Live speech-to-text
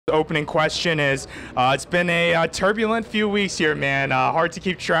Opening question is, it's been a turbulent few weeks here, man. Hard to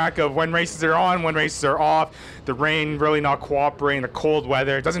keep track of when races are on, when races are off. The rain really not cooperating, the cold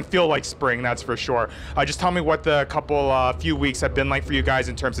weather. It doesn't feel like spring, that's for sure. Just tell me what the few weeks have been like for you guys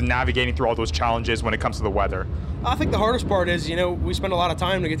in terms of navigating through all those challenges when it comes to the weather. I think the hardest part is, we spend a lot of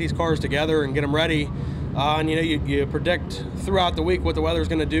time to get these cars together and get them ready. And you predict throughout the week what the weather's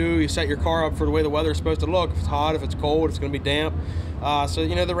going to do. You set your car up for the way the weather's supposed to look. If it's hot, if it's cold, if it's going to be damp. So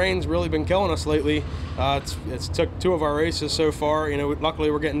the rain's really been killing us lately. It's took two of our races so far.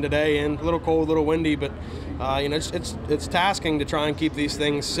 Luckily we're getting today in. A little cold, a little windy, but it's tasking to try and keep these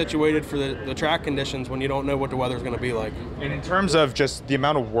things situated for the track conditions when you don't know what the weather's going to be like. And in terms of just the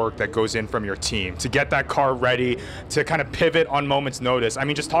amount of work that goes in from your team to get that car ready, to kind of pivot on moment's notice. I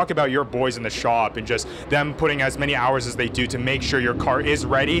mean, just talk about your boys in the shop and just them putting as many hours as they do to make sure your car is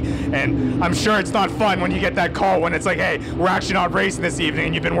ready. And I'm sure it's not fun when you get that call when it's like, hey, we're actually not racing this evening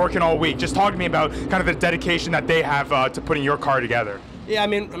and you've been working all week. Just talk to me about kind of the dedication that they have to putting your car together. Yeah, I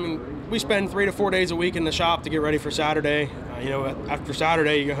mean, we spend 3 to 4 days a week in the shop to get ready for Saturday. After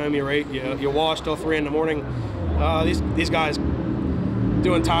Saturday, you go home, you wash till 3 in the morning. These guys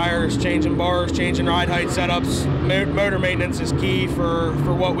doing tires, changing bars, changing ride height setups. Motor maintenance is key for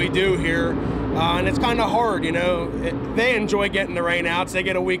what we do here. And it's kind of hard, they enjoy getting the rain out, so they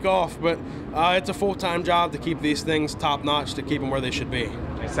get a week off, but it's a full-time job to keep these things top-notch, to keep them where they should be.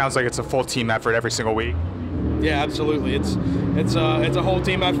 It sounds like it's a full team effort every single week. Yeah, absolutely. It's a whole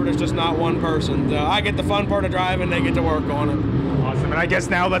team effort. It's just not one person. I get the fun part of driving, they get to work on it. Awesome. And I guess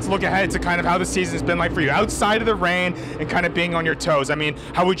now let's look ahead to kind of how the season's been like for you outside of the rain and kind of being on your toes. I mean,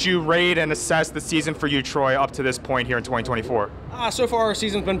 how would you rate and assess the season for you, Troy, up to this point here in 2024? So far, our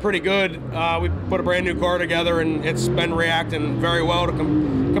season's been pretty good. We put a brand new car together, and it's been reacting very well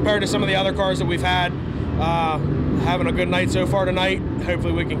compared to some of the other cars that we've had. Having a good night so far tonight.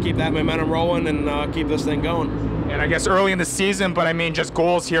 Hopefully we can keep that momentum rolling and keep this thing going. And I guess early in the season, but I mean just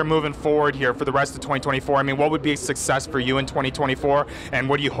goals here moving forward here for the rest of 2024. I mean, what would be a success for you in 2024, and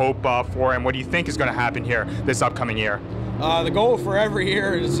what do you hope for, and what do you think is going to happen here this upcoming year? The goal for every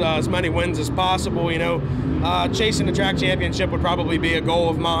year is as many wins as possible. Chasing the track championship would probably be a goal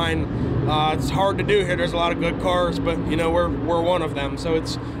of mine. It's hard to do here. There's a lot of good cars, but we're one of them. So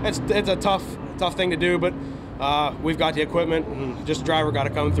it's a tough thing to do, but we've got the equipment, and just the driver got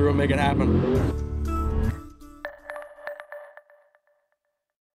to come through and make it happen.